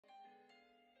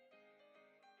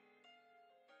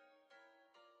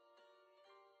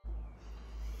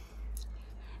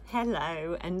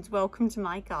Hello and welcome to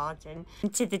my garden.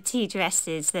 To the two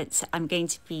dresses that I'm going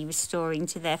to be restoring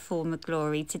to their former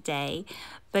glory today,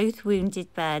 both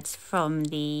wounded birds from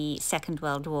the Second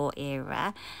World War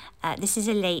era. This is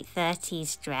a late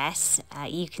 30s dress.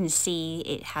 You can see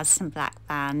it has some black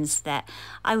bands that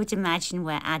I would imagine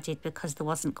were added because there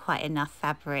wasn't quite enough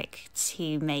fabric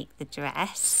to make the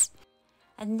dress.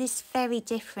 And this very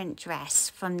different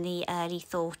dress from the early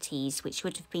 40s, which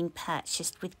would have been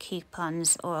purchased with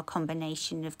coupons or a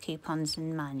combination of coupons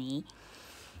and money,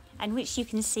 and which you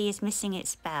can see is missing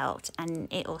its belt, and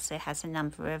it also has a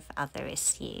number of other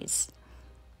issues.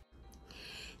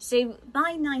 So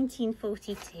by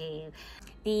 1942,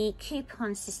 the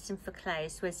coupon system for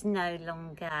clothes was no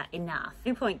longer enough.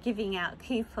 No point giving out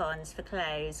coupons for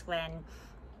clothes when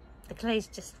the clothes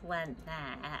just weren't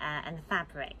there and the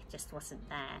fabric just wasn't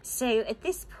there. So at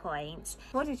this point,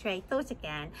 Border Trade thought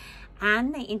again,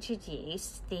 and they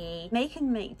introduced the Make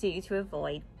and Make Do to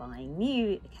Avoid Buying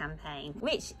New campaign,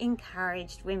 which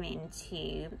encouraged women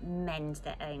to mend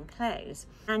their own clothes.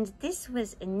 And this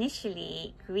was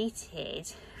initially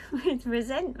greeted with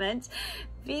resentment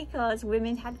because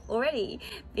women had already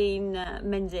been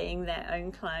mending their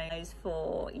own clothes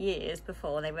for years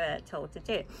before they were told to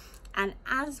do it. And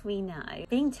as we know,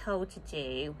 being told to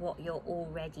do what you're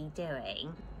already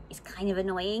doing is kind of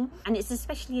annoying, and it's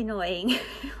especially annoying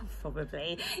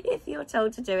probably if you're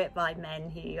told to do it by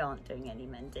men who aren't doing any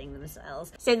mending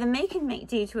themselves. So the Make and Make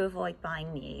Do to Avoid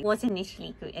Buying New was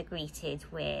initially greeted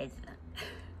with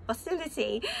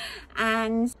hostility,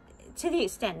 and to the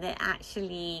extent that it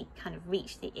actually kind of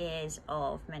reached the ears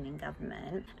of men in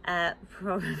government,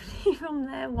 probably from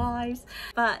their wives,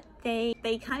 but they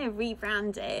kind of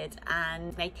rebranded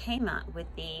and they came up with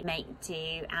the Make,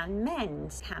 Do and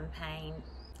Mend campaign.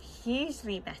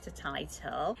 Hugely better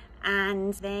title,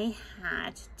 and they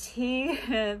had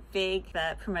two big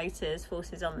promoters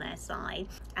forces on their side,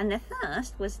 and the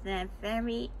first was their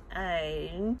very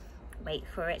own, wait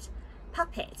for it,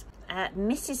 puppet,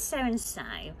 Mrs. So-and-so,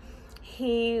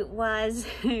 who was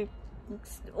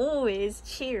always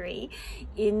cheery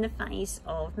in the face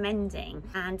of mending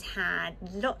and had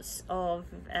lots of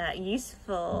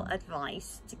useful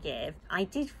advice to give. I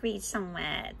did read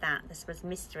somewhere that this was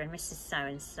Mr. and Mrs.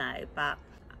 So-and-so, but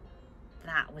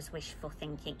that was wishful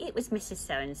thinking. It was Mrs.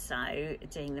 So-and-so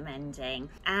doing the mending,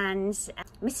 and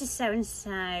Mrs.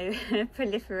 So-and-so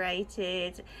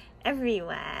proliferated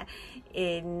everywhere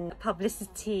in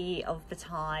publicity of the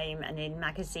time and in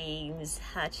magazines,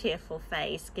 her cheerful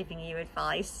face giving you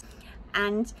advice.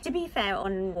 And to be fair,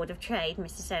 on Board of Trade,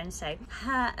 Mrs. So-and-so,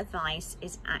 her advice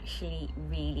is actually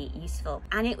really useful,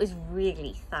 and it was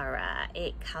really thorough.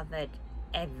 It covered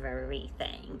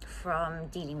everything from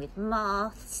dealing with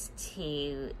moths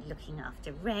to looking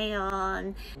after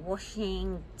rayon,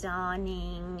 washing,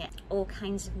 darning, all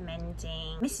kinds of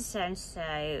mending. Mrs.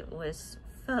 So-and-so was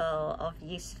full of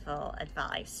useful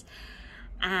advice.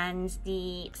 And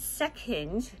the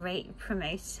second great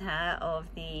promoter of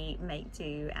the Make,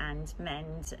 Do and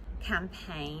Mend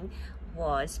campaign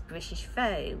was British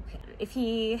Vogue. If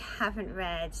you haven't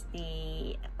read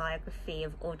the biography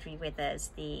of Audrey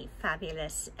Withers, the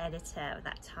fabulous editor of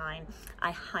that time,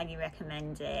 I highly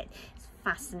recommend it. It's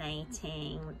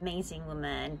fascinating, amazing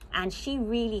woman, and she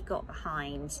really got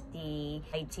behind the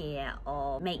idea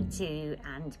of make, do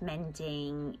and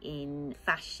mending in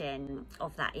fashion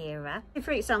of that era.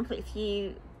 For example, if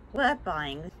you were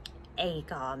buying a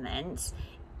garment,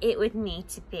 it would need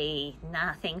to be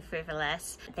nothing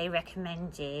frivolous. They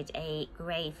recommended a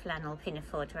grey flannel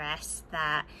pinafore dress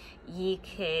that you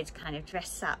could kind of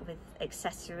dress up with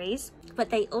accessories,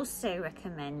 but they also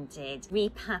recommended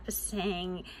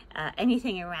repurposing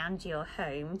anything around your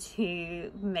home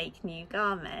to make new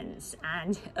garments,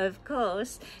 and of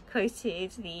course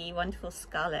quoted the wonderful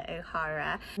Scarlett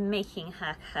O'Hara making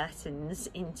her curtains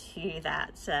into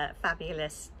that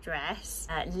fabulous dress.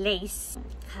 Lace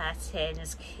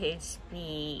curtains could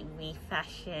be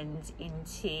refashioned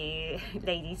into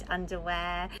ladies'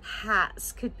 underwear.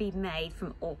 Hats could be made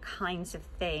from all kinds of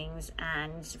things,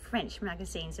 and French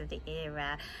magazines of the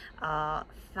era are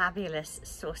fabulous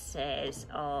sources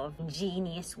of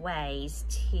ingenious ways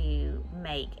to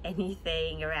make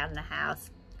anything around the house,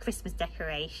 Christmas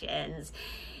decorations,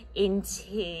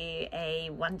 into a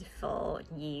wonderful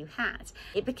new hat.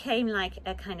 It became like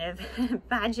a kind of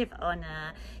badge of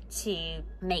honor to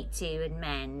make, do and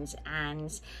mend,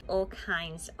 and all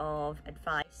kinds of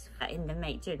advice in the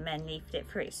Make, Do and Mend leaflet,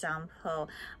 for example,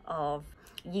 of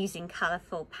using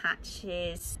colourful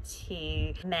patches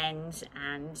to mend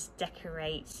and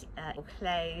decorate your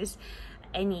clothes.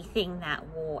 anything that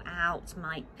wore out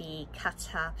might be cut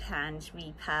up and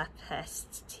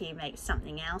repurposed to make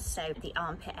something else. So the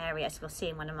armpit area, as we'll see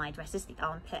in one of my dresses, the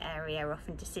armpit area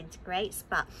often disintegrates,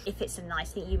 but if it's a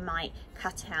nice thing, you might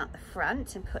cut out the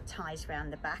front and put ties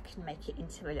around the back and make it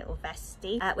into a little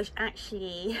vesty, which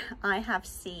actually I have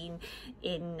seen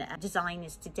in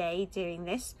designers today doing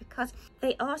this, because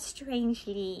they are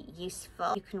strangely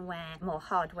useful. You can wear more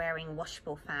hard wearing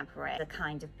washable fabric, the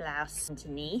kind of blouse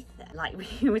underneath, like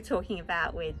we were talking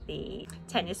about with the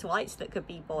tennis whites that could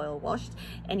be boil washed.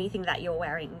 Anything that you're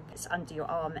wearing that's under your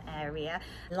arm area,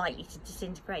 likely to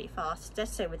disintegrate faster.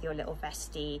 So with your little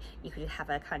vesty, you could have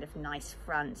a kind of nice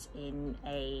front in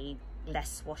a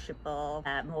less washable,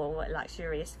 more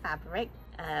luxurious fabric.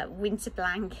 Winter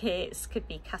blankets could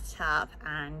be cut up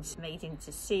and made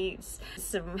into suits.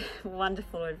 Some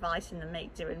wonderful advice in the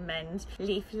Make Do and Mend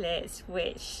leaflet,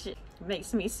 which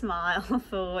makes me smile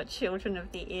for children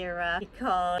of the era,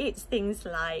 because it's things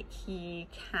like you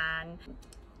can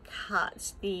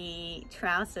cut the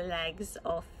trouser legs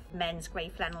off men's grey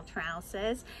flannel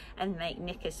trousers and make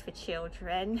knickers for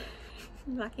children.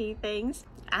 Lucky things.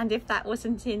 And if that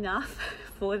wasn't enough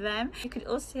for them, you could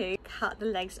also cut the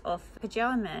legs off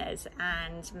pajamas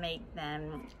and make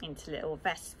them into little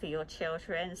vests for your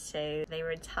children, so they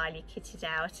were entirely kitted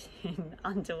out in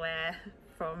underwear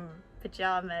from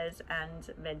pajamas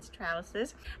and men's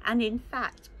trousers. And in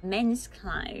fact, men's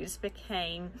clothes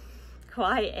became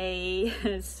quite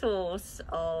a source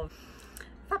of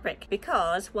fabric,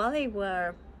 because while they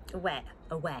were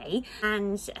away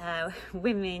and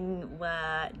women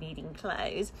were needing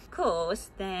clothes, of course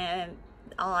their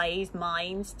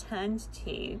minds turned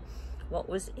to what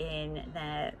was in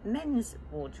their men's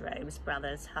wardrobes,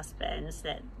 brothers, husbands,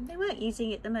 that they weren't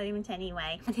using at the moment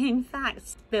anyway. And in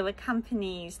fact, there were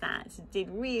companies that did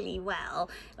really well,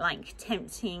 like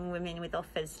tempting women with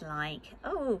offers like,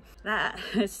 oh, that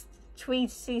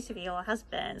tweed suit of your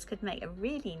husband's could make a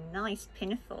really nice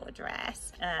pinafore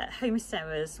dress. Home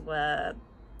sewers were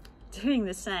doing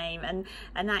the same, and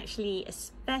actually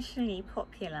especially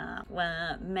popular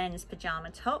were men's pajama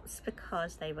tops,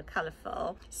 because they were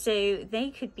colourful, so they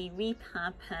could be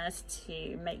repurposed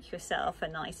to make yourself a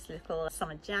nice little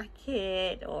summer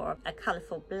jacket or a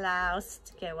colourful blouse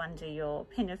to go under your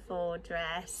pinafore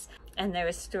dress. And there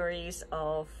are stories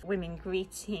of women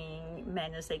greeting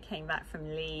men as they came back from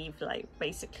leave, like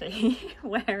basically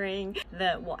wearing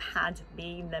what had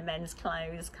been the men's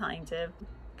clothes kind of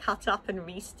cut up and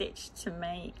restitched to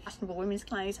make fashionable women's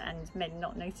clothes, and men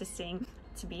not noticing.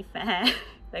 To be fair,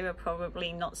 they were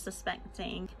probably not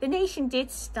suspecting. The nation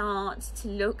did start to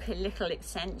look a little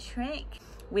eccentric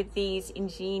with these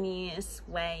ingenious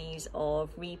ways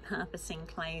of repurposing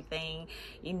clothing,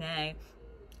 you know,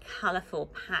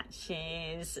 colourful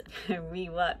patches,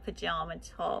 reworked pajama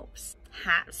tops,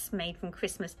 hats made from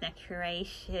Christmas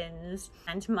decorations.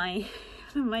 And my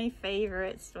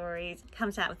favourite stories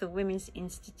comes out of the Women's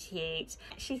Institute,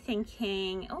 actually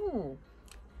thinking, oh,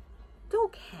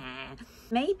 dog hair.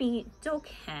 Maybe dog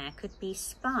hair could be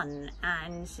spun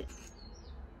and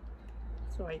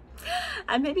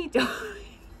maybe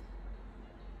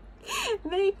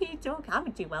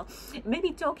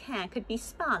dog hair could be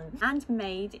spun and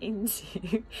made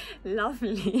into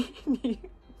lovely new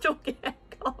dog hair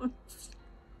combs.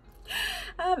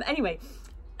 Anyway,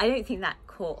 I don't think that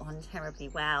caught on terribly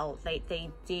well. They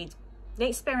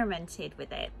experimented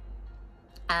with it,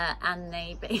 and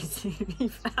they basically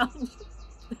found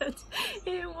that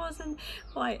it wasn't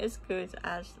quite as good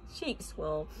as sheep's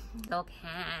wool. Dog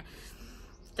hair,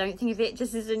 don't think of it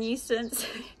just as a nuisance.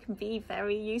 It can be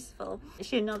very useful.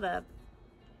 Actually, another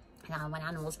when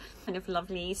animals, kind of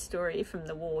lovely story from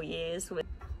the war years, with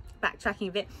backtracking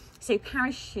a bit. So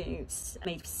parachutes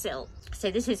made of silk.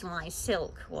 So this is why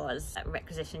silk was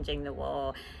requisitioned during the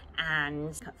war,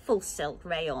 and full silk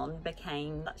rayon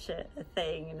became such a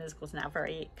thing, and is of course now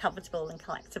very comfortable and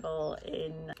collectible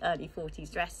in early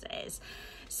 40s dresses.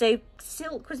 So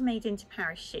silk was made into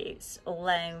parachutes,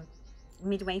 although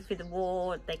midway through the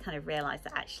war they kind of realized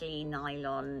that actually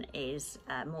nylon is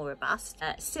more robust.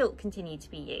 Silk continued to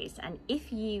be used, and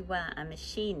if you were a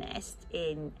machinist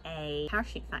in a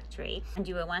parachute factory and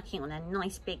you were working on a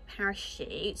nice big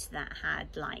parachute that had,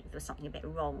 like, there was something a bit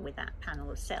wrong with that panel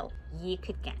of silk, you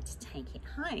could get to take it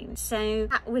home. So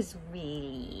that was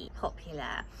really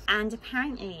popular. And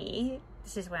apparently,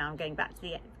 this is where I'm going back to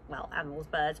the, well, animals,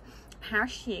 birds,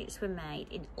 parachutes were made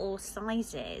in all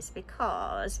sizes,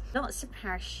 because lots of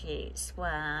parachutes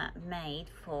were made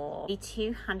for the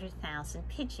 200,000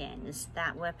 pigeons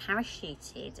that were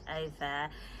parachuted over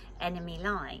enemy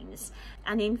lines.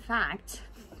 And in fact,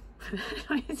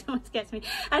 it always gets me,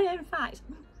 and in fact,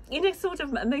 in a sort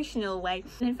of emotional way.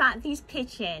 And in fact, these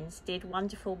pigeons did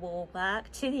wonderful war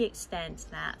work to the extent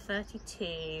that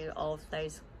 32 of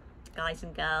those guys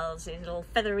and girls, these little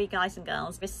feathery guys and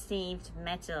girls, received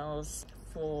medals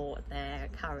for their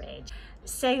courage.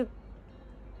 So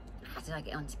how did I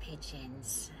get on to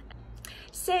pigeons?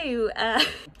 So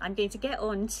I'm going to get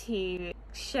on to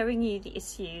showing you the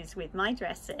issues with my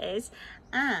dresses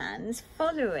and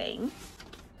following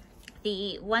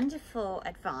the wonderful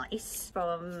advice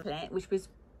from Clint, which was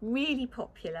really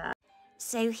popular.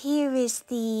 So here is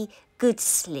the good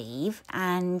sleeve,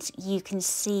 and you can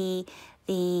see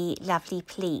the lovely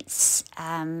pleats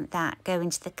that go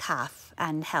into the cuff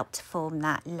and help to form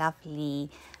that lovely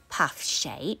puff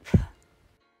shape.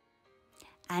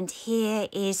 And here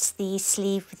is the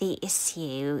sleeve with the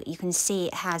issue. You can see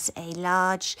it has a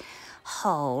large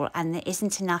hole and there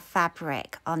isn't enough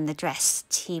fabric on the dress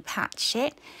to patch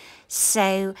it.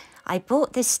 So I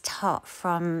bought this top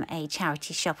from a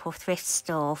charity shop or thrift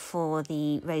store for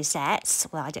the rosettes.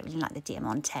 Well, I don't really like the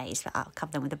diamantes, but I'll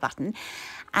cover them with a button.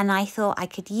 And I thought I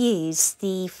could use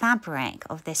the fabric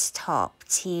of this top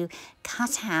to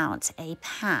cut out a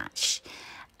patch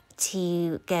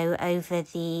to go over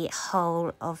the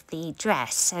whole of the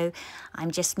dress. So I'm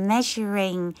just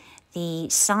measuring the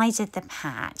size of the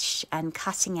patch and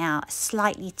cutting out a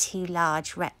slightly too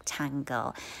large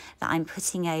rectangle that I'm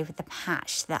putting over the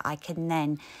patch that I can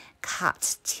then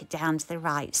cut down to the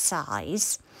right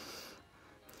size.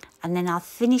 And then I'll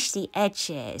finish the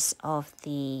edges of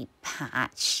the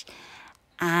patch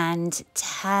and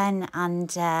turn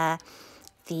under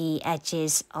the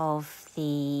edges of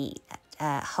the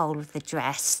whole of the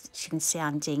dress, as you can see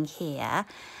I'm doing here,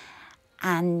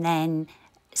 and then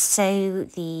sew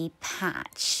the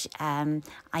patch.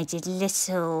 I did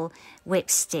little whip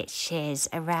stitches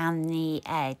around the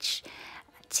edge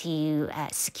to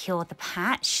secure the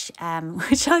patch,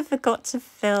 which I forgot to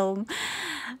film.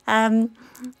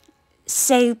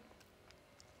 So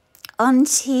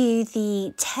onto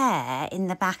the tear in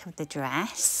the back of the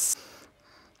dress.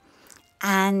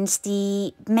 And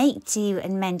the make, do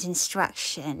and mend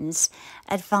instructions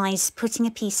advise putting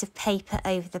a piece of paper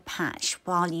over the patch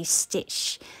while you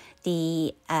stitch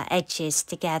the edges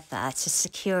together to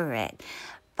secure it.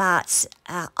 But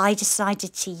I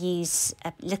decided to use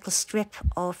a little strip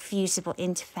of fusible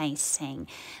interfacing,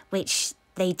 which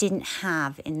they didn't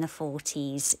have in the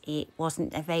 40s. It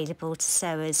wasn't available to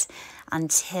sewers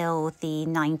until the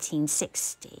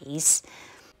 1960s.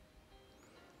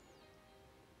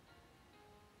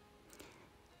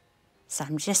 So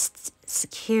I'm just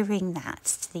securing that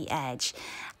to the edge,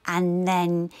 and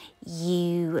then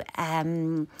you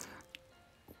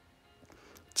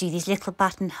do these little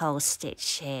buttonhole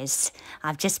stitches.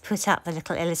 I've just put up the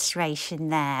little illustration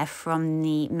there from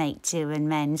the Make, Do and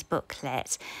Mend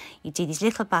booklet. You do these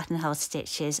little buttonhole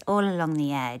stitches all along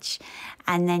the edge,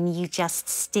 and then you just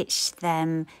stitch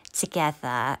them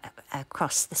together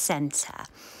across the centre.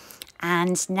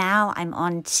 And now I'm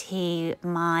on to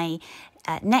my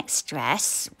next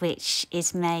dress, which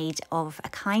is made of a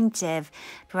kind of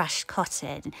brushed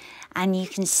cotton, and you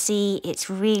can see it's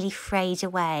really frayed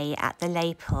away at the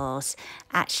lapels,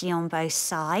 actually on both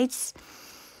sides.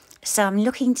 So I'm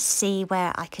looking to see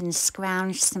where I can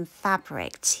scrounge some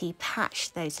fabric to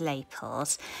patch those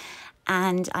lapels,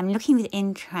 and I'm looking with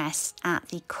interest at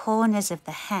the corners of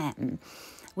the hem,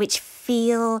 which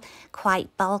feel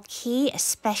quite bulky,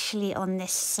 especially on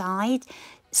this side.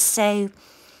 So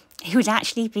it would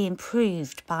actually be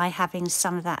improved by having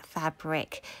some of that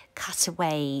fabric cut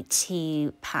away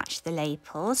to patch the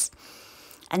lapels.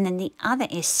 And then the other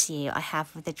issue I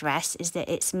have with the dress is that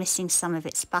it's missing some of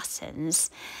its buttons.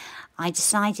 I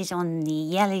decided on the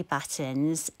yellow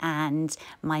buttons, and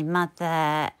my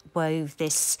mother wove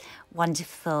this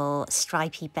wonderful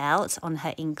stripy belt on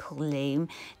her inkle loom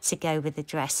to go with the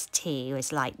dress too.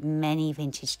 As like many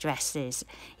vintage dresses,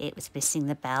 it was missing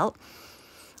the belt.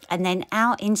 And then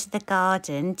out into the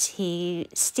garden to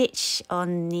stitch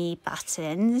on the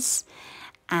buttons,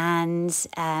 and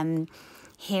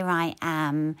here I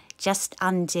am just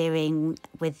undoing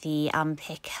with the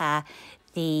unpicker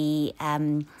the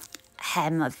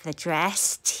hem of the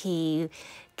dress to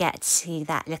get to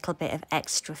that little bit of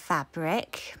extra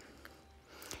fabric,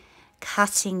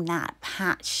 cutting that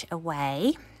patch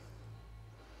away.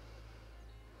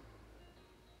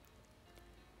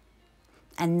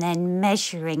 And then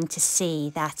measuring to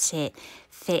see that it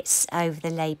fits over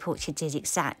the lapel, which it did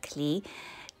exactly.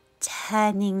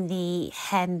 Turning the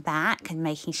hem back and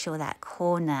making sure that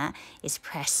corner is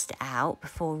pressed out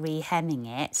before re-hemming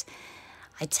it.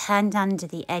 I turned under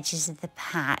the edges of the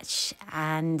patch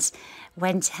and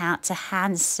went out to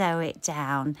hand sew it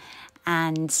down.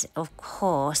 And of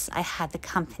course, I had the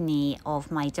company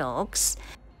of my dogs.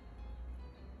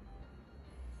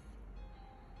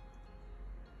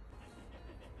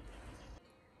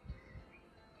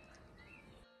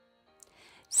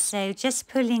 So just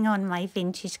pulling on my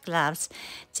vintage gloves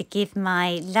to give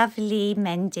my lovely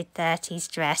mended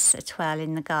 30s dress a twirl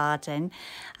in the garden.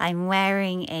 I'm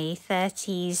wearing a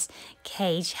 30s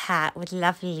cage hat with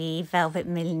lovely velvet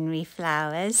millinery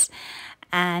flowers.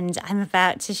 And I'm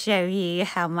about to show you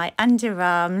how my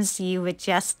underarms, you would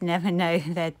just never know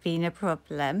there'd been a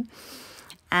problem.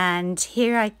 And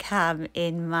here I come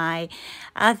in my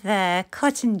other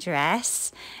cotton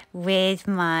dress with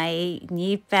my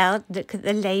new belt. Look at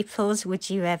the lapels, would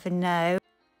you ever know?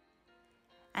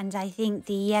 And I think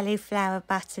the yellow flower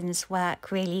buttons work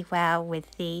really well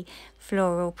with the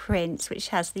floral print, which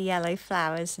has the yellow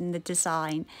flowers in the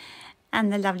design,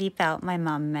 and the lovely belt my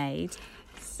mum made.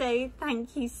 So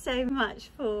thank you so much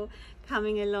for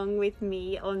coming along with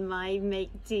me on my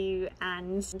make do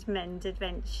and mend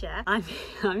adventure.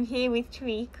 I'm here with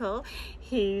Treacle,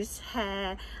 whose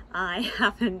hair I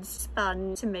haven't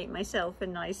spun to make myself a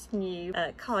nice new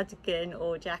cardigan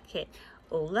or jacket,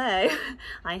 although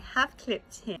I have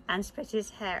clipped him and spread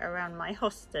his hair around my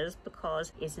hostas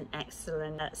because it's an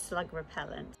excellent slug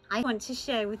repellent. I want to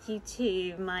share with you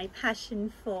too my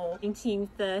passion for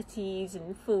 1930s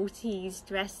and 40s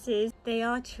dresses. They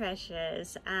are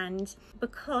treasures, and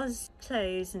because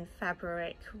clothes and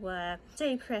fabric were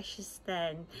so precious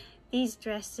then, these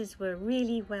dresses were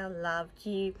really well loved.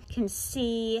 You can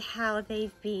see how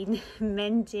they've been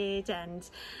mended and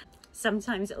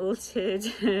sometimes altered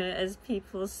as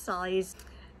people's size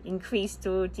increased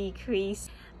or decreased,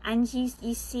 and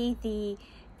you see the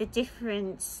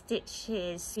different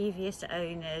stitches previous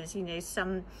owners. You know,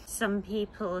 some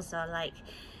people's are like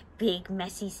big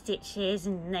messy stitches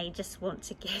and they just want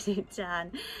to get it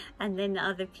done, and then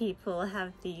other people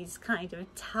have these kind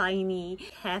of tiny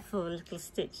careful little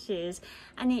stitches,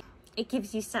 and it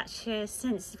gives you such a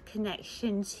sense of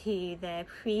connection to their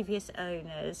previous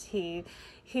owners who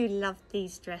loved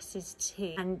these dresses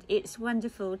too. And it's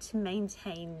wonderful to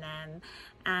maintain them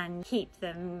and keep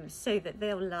them so that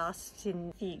they'll last in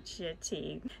the future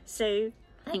too. So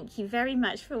thank you very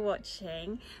much for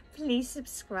watching. Please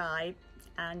subscribe,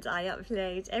 and I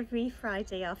upload every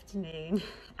Friday afternoon,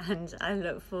 and I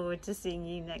look forward to seeing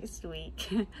you next week.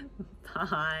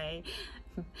 Bye.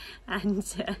 And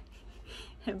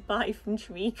bye from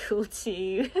Treacle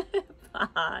too.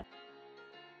 Bye.